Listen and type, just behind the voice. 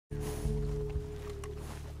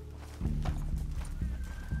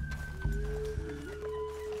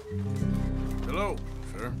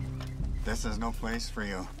This is no place for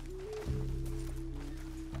you.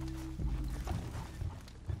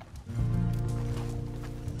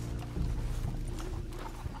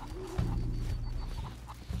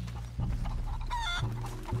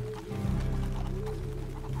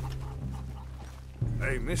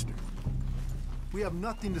 Hey, mister. We have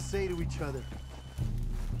nothing to say to each other.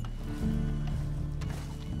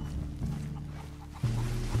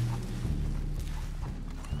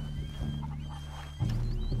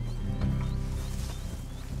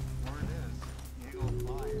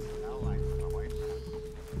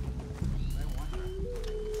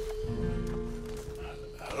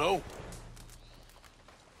 Hello?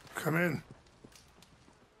 Come in.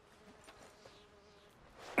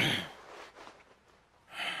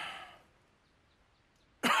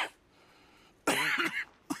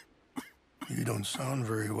 You don't sound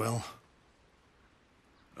very well.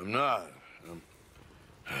 I'm not.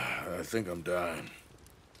 I think I'm dying.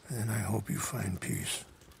 Then I hope you find peace.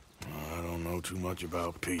 I don't know too much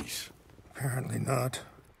about peace. Apparently not.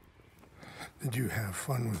 Did you have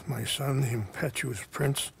fun with my son, the impetuous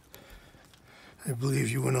prince? I believe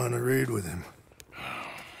you went on a raid with him.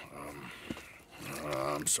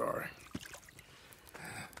 I'm sorry.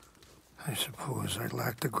 I suppose I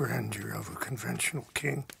lack the grandeur of a conventional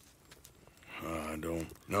king. I don't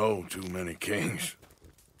know too many kings.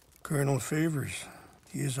 Colonel Favors,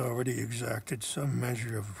 he has already exacted some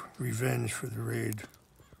measure of revenge for the raid.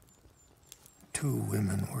 2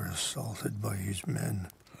 women were assaulted by his men.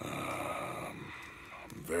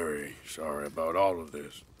 I'm very sorry about all of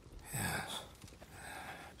this. Yes.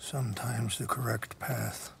 Sometimes the correct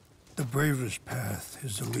path, the bravest path,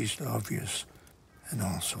 is the least obvious, and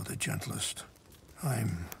also the gentlest.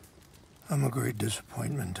 I'm a great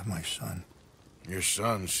disappointment to my son. Your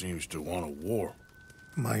son seems to want a war.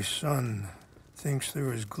 My son thinks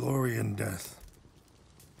there is glory in death.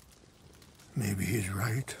 Maybe he's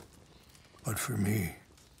right, but for me,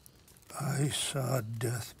 I saw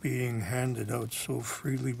death being handed out so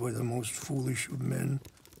freely by the most foolish of men,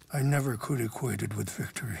 I never could equate it with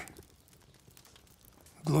victory.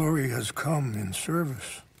 Glory has come in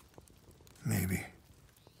service. Maybe.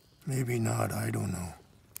 Maybe not, I don't know.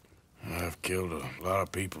 I've killed a lot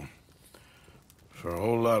of people. For a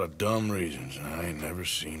whole lot of dumb reasons, and I ain't never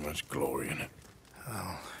seen much glory in it.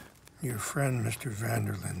 Well, your friend, Mr.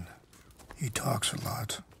 Vanderlyn, he talks a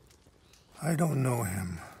lot. I don't know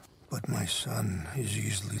him, but my son is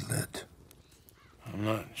easily led. I'm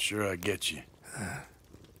not sure I get you.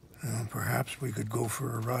 Well, perhaps we could go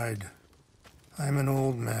for a ride. I'm an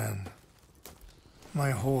old man.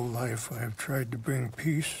 My whole life I have tried to bring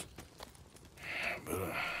peace.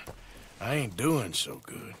 But I ain't doing so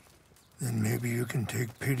good. Then maybe you can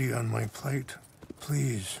take pity on my plight.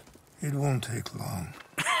 Please, it won't take long.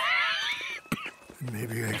 And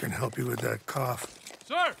maybe I can help you with that cough.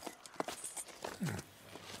 Sir!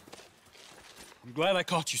 I'm glad I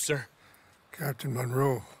caught you, sir. Captain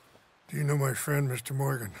Monroe, do you know my friend, Mr.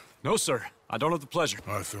 Morgan? No, sir. I don't have the pleasure.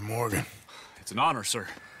 Arthur Morgan. It's an honor, sir.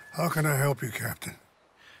 How can I help you, Captain?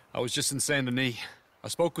 I was just in Saint Denis. I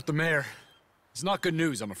spoke with the mayor. It's not good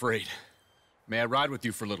news, I'm afraid. May I ride with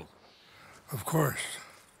you for a little? Of course.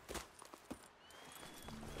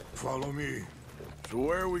 Follow me. So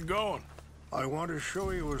where are we going? I want to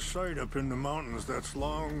show you a site up in the mountains that's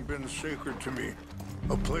long been sacred to me.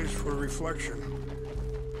 A place for reflection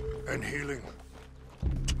and healing.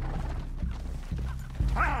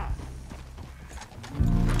 Ah!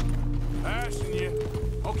 Passing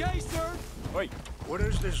you. Okay, sir. Wait. What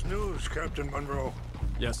is this news, Captain Monroe?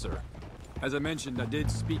 Yes, sir. As I mentioned, I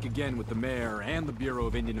did speak again with the mayor and the Bureau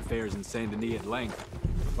of Indian Affairs in Saint Denis at length.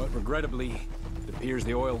 But regrettably, it appears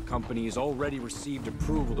the oil company has already received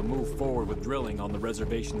approval to move forward with drilling on the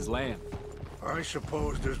reservation's land. I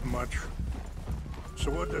supposed as much.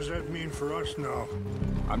 So what does that mean for us now?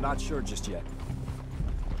 I'm not sure just yet.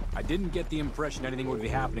 I didn't get the impression anything would be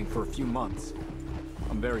happening for a few months.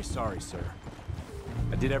 I'm very sorry, sir.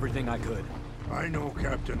 I did everything I could. I know,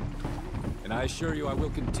 Captain. And I assure you I will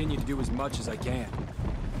continue to do as much as I can.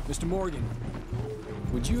 Mr. Morgan,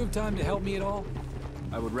 would you have time to help me at all?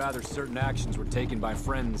 I would rather certain actions were taken by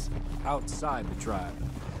friends outside the tribe.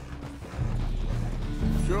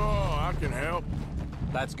 Sure, I can help.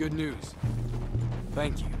 That's good news.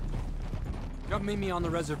 Thank you. Come meet me on the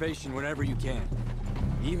reservation whenever you can.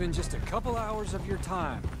 Even just a couple hours of your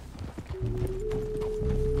time.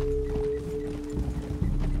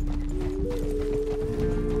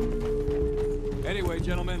 Anyway,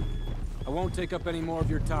 gentlemen, I won't take up any more of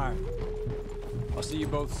your time. I'll see you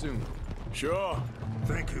both soon. Sure.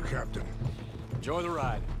 Thank you, Captain. Enjoy the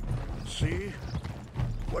ride. See?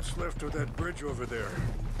 What's left of that bridge over there?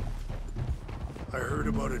 I heard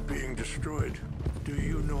about it being destroyed. Do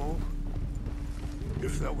you know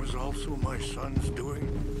if that was also my son's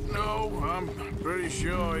doing? No, I'm pretty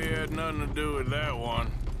sure he had nothing to do with that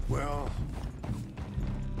one. Well,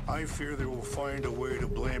 I fear they will find a way to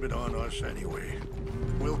blame it on us anyway.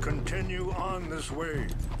 We'll continue on this way.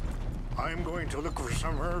 I'm going to look for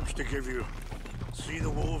some herbs to give you. See the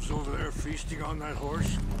wolves over there feasting on that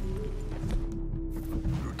horse?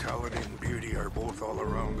 Brutality and beauty are both all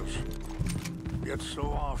around us. Yet so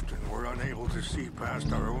often we're unable to see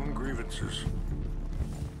past our own grievances.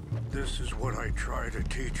 This is what I try to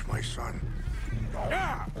teach my son.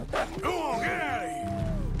 Yeah! Go on, get out of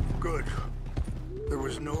here! Good. There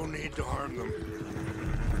was no need to harm them.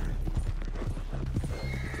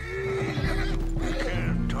 You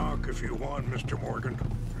can talk if you want, Mr. Morgan.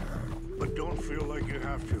 But don't feel like you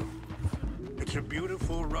have to. It's a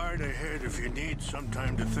beautiful ride ahead if you need some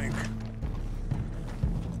time to think.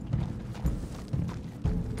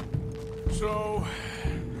 So,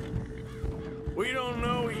 we don't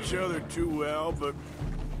know each other too well, but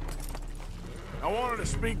I wanted to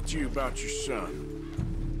speak to you about your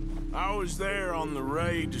son. I was there on the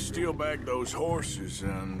raid to steal back those horses,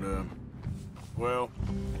 and, well,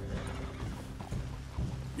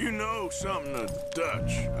 you know something of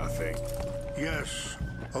Dutch, I think. Yes,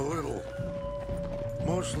 a little.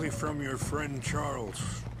 Mostly from your friend Charles.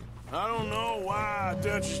 I don't know why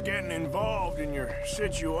Dutch is getting involved in your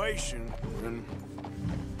situation, and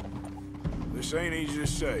this ain't easy to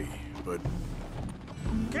say, but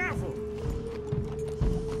careful!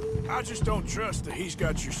 I just don't trust that he's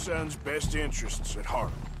got your son's best interests at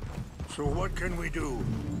heart. So what can we do?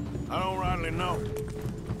 I don't rightly know.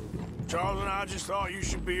 Charles and I just thought you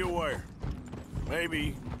should be aware.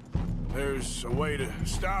 Maybe there's a way to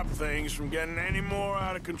stop things from getting any more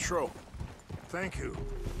out of control. Thank you,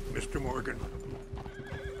 Mr. Morgan.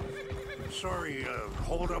 Sorry,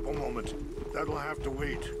 hold up a moment. That'll have to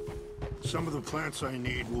wait. Some of the plants I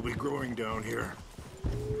need will be growing down here.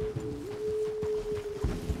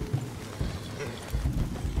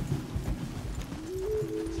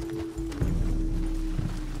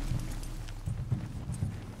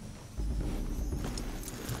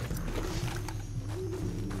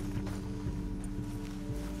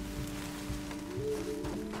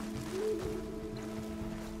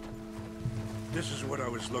 This is what I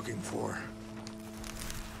was looking for.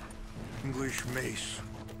 English mace.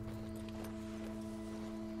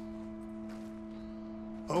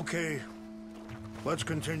 Okay, let's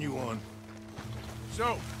continue on.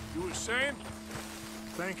 So, you were saying?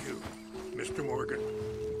 Thank you, Mr. Morgan.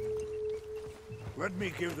 Let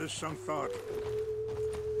me give this some thought.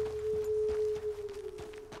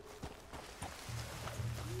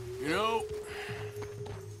 You know,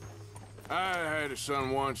 I had a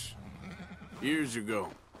son once, years ago.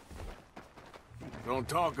 Don't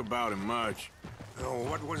talk about him much. Oh,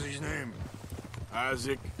 what was his name?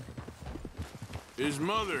 Isaac. His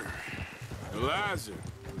mother, Eliza,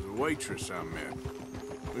 was a waitress I met.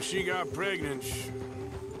 When she got pregnant,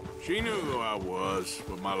 she knew who I was,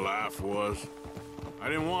 what my life was. I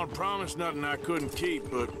didn't want to promise nothing I couldn't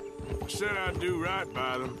keep, but I said I'd do right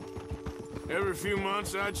by them. Every few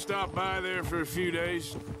months, I'd stop by there for a few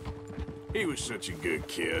days. He was such a good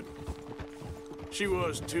kid. She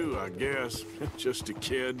was too, I guess. Just a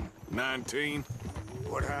kid, 19.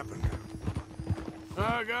 What happened?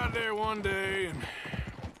 I got there one day and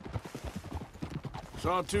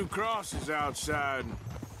saw two crosses outside.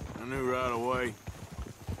 I knew right away.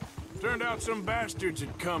 Turned out some bastards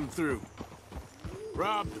had come through.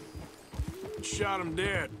 Robbed them. Shot them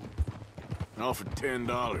dead. And offered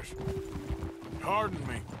 $10. It hardened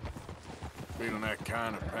me, feeling that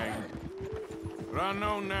kind of pain. But I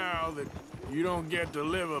know now that you don't get to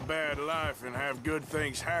live a bad life and have good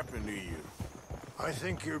things happen to you. I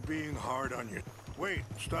think you're being hard on you. Wait,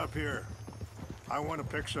 stop here. I want to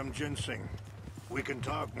pick some ginseng. We can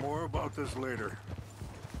talk more about this later.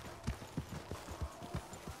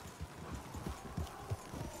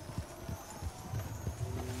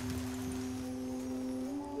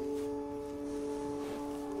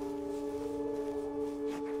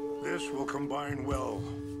 This will combine well.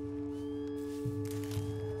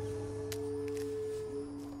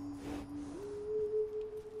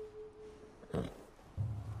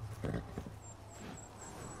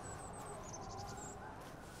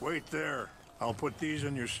 Wait there. I'll put these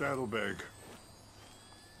in your saddlebag.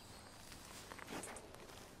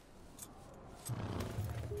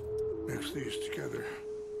 Mix these together.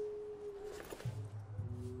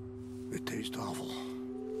 They taste awful,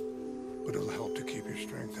 but it'll help to keep your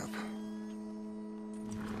strength up.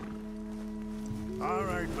 All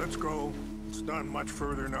right, let's go. It's not much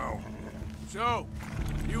further now. So,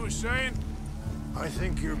 you were saying? I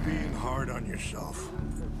think you're being hard on yourself.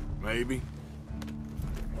 Maybe.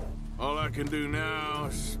 All I can do now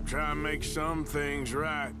is try and make some things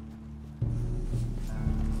right.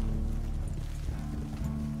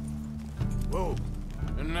 Whoa.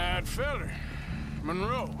 And that feller,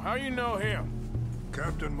 Monroe, how you know him?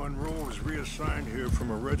 Captain Monroe was reassigned here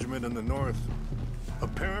from a regiment in the north.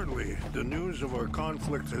 Apparently, the news of our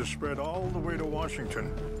conflict has spread all the way to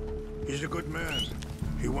Washington. He's a good man.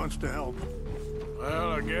 He wants to help.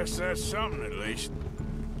 Well, I guess that's something at least.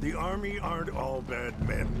 The Army aren't all bad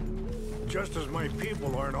men. Just as my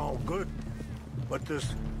people aren't all good. But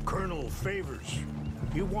this Colonel Favors,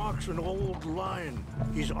 he walks an old line.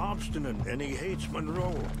 He's obstinate and he hates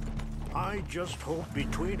Monroe. I just hope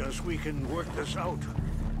between us we can work this out.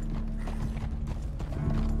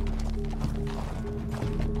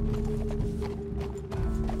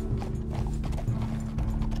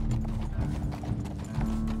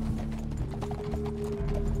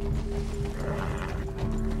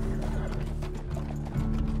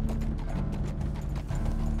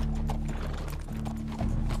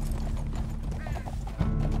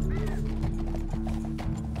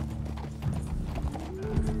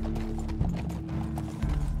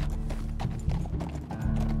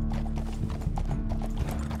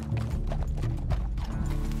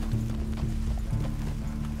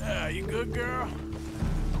 You good, girl?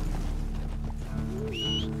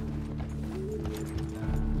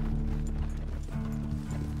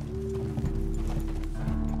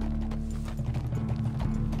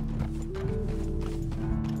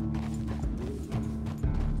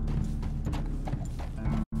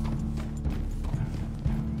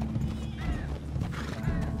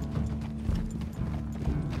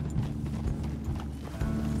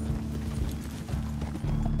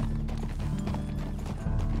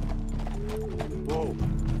 Whoa.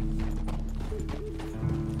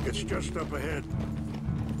 It's just up ahead.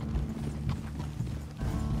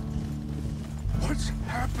 What's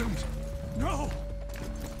happened? No!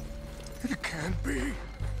 It can't be.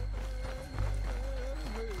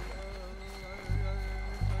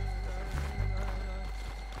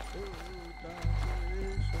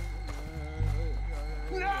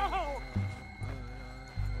 No!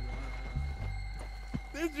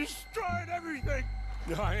 They destroyed everything!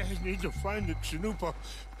 I need to find the Chanupa.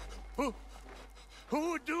 Who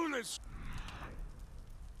would do this?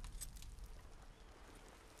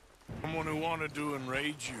 Someone who wanted to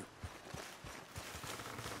enrage you.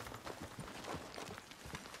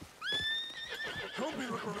 Help me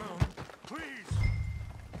look around, please.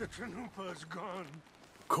 The Chanupa is gone.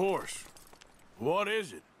 Of course. What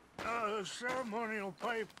is it? A ceremonial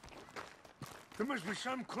pipe. There must be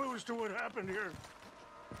some clues to what happened here.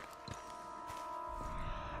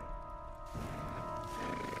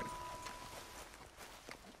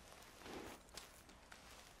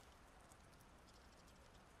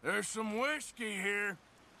 There's some whiskey here.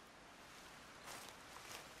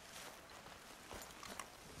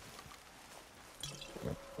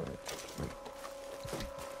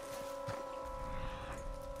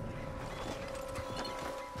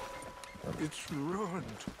 It's ruined.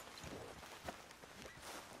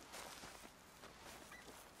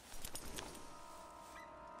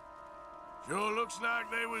 Sure looks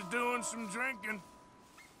like they was doing some drinking.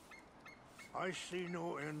 I see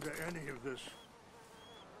no end to any of this.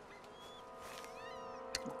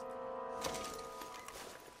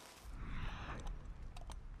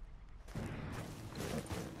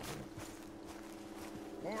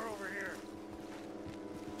 More over here.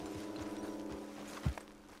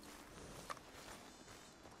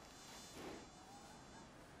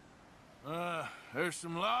 There's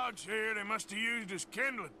some logs here they must have used as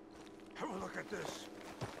kindling. Have a look at this.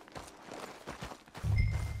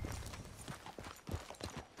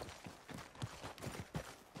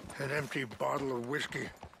 An empty bottle of whiskey.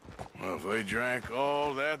 Well, if they drank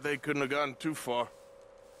all that, they couldn't have gotten too far.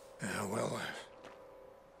 Yeah, well,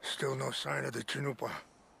 still no sign of the Chanupa.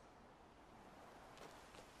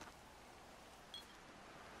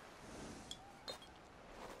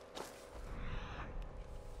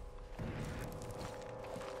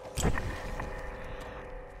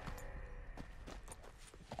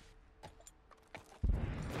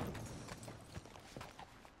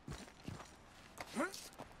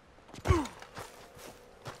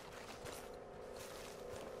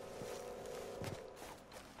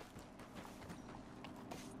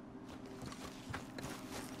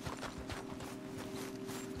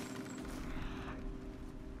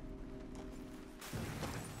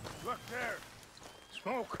 Look there!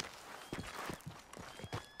 Smoke!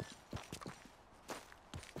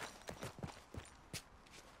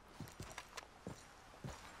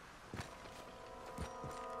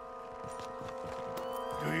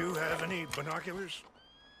 have any binoculars?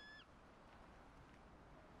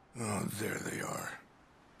 Oh, there they are.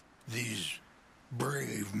 These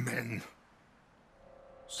brave men.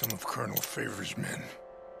 Some of Colonel Favor's men.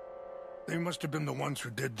 They must have been the ones who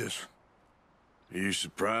did this. Are you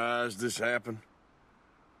surprised this happened?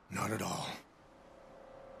 Not at all.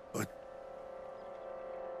 But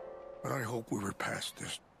I hope we were past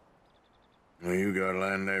this. Well, you got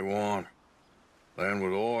land they want. Land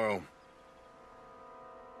with oil.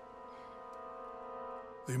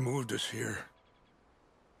 They moved us here.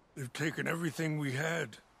 They've taken everything we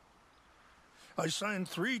had. I signed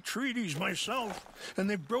 3 treaties myself, and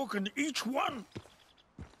they've broken each one.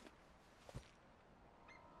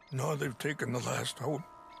 Now they've taken the last hope.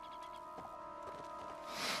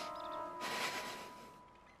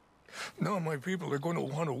 Now my people are going to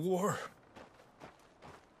want a war.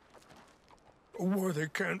 A war they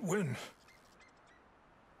can't win.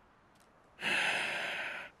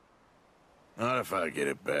 Not if I get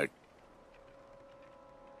it back.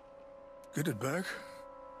 Get it back?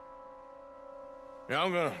 Yeah,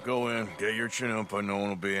 I'm gonna go in, get your Chanupa, no one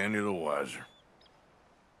will be any the wiser.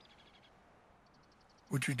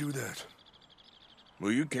 Would you do that?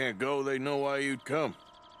 Well, you can't go, they know why you'd come.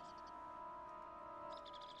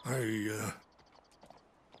 I,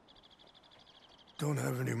 don't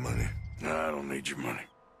have any money. No, I don't need your money.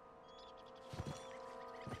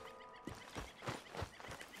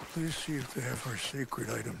 Please see if they have our sacred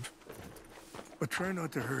items. But try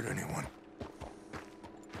not to hurt anyone.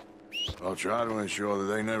 I'll try to ensure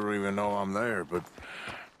that they never even know I'm there, but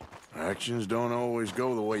actions don't always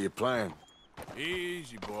go the way you plan.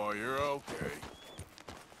 Easy, boy, you're okay.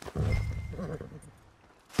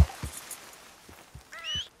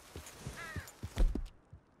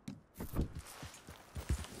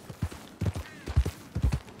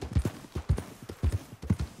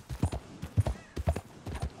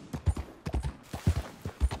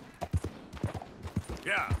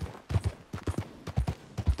 Yeah.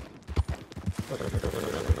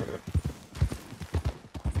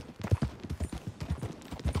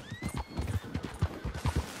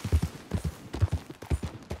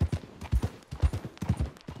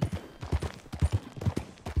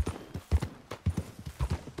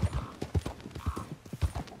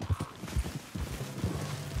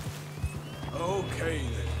 Okay,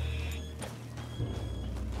 then.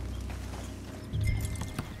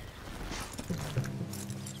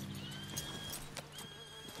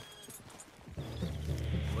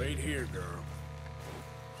 Wait here, girl.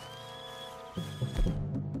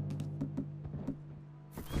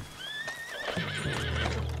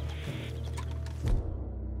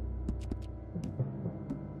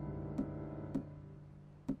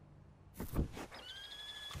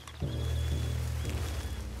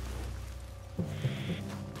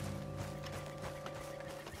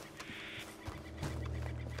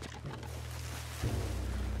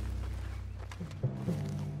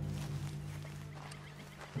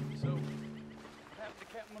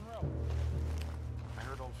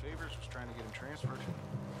 Favors was trying to get him transferred.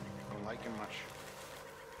 Don't like him much.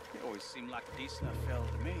 He always seemed like a decent enough fella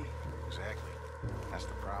to me. Exactly. That's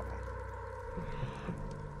the problem.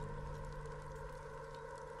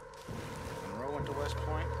 Monroe went to West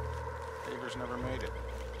Point. Favors never made it.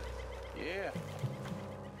 Yeah,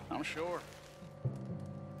 I'm sure.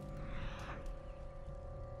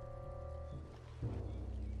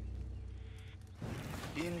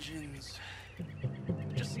 Engines.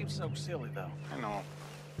 It just seems so silly, though. I know.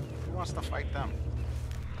 Who wants to fight them?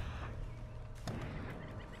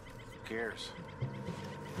 Who cares?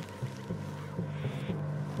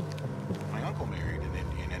 My uncle married an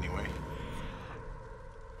Indian anyway.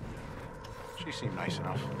 She seemed nice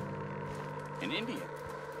enough. An Indian?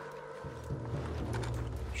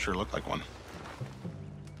 Sure looked like one.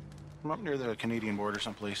 I'm up near the Canadian border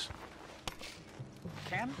someplace.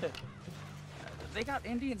 Canada? They got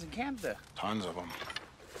Indians in Canada. Tons of them.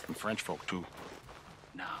 And French folk, too.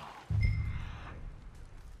 No.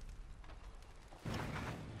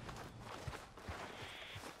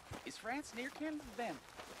 Is France near Canada then?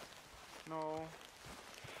 No.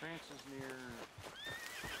 France is near...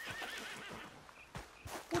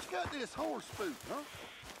 What's got this horse spook, huh?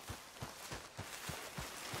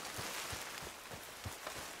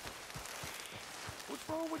 What's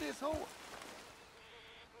wrong with this horse?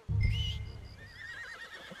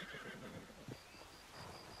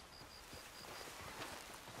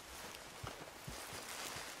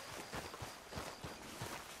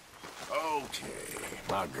 Okay,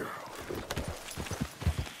 my girl.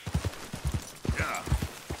 Yeah.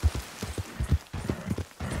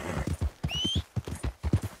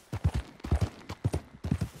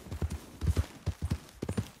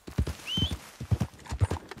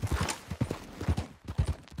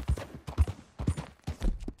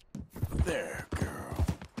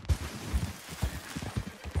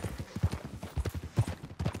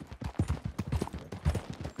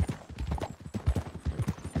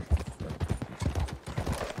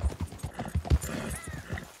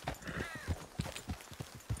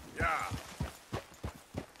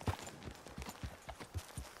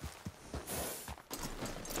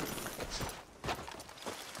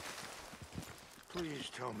 Please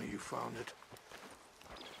tell me you found it.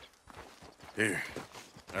 Here.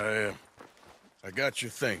 I got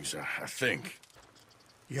your things, I think.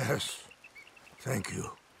 Yes. Thank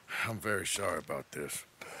you. I'm very sorry about this.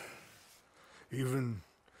 Even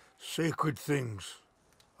sacred things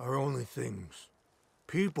are only things.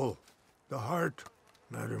 People, the heart,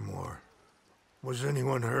 matter more. Was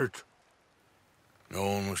anyone hurt? No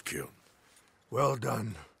one was killed. Well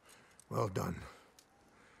done. Well done.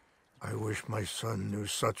 I wish my son knew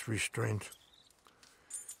such restraint.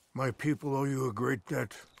 My people owe you a great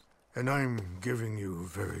debt, and I'm giving you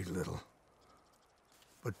very little.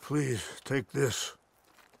 But please, take this.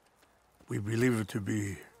 We believe it to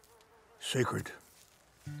be sacred.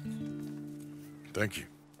 Thank you.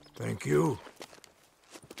 Thank you.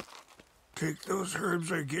 Take those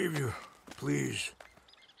herbs I gave you, please.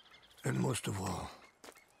 And most of all,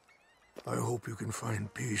 I hope you can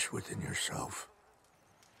find peace within yourself.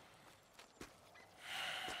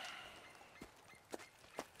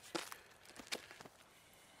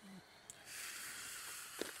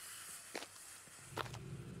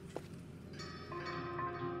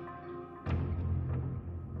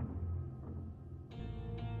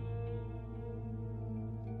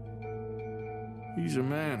 He's a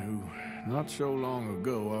man who, not so long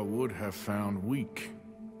ago, I would have found weak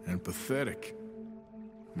and pathetic.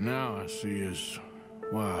 Now I see as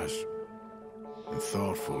wise and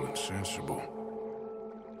thoughtful and sensible.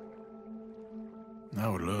 I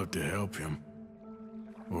would love to help him,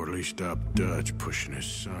 or at least stop Dutch pushing his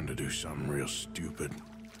son to do something real stupid.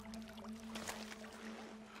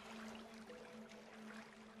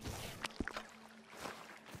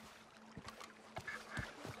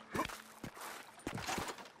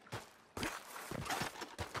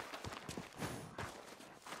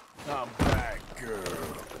 I'm back,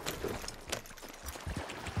 girl.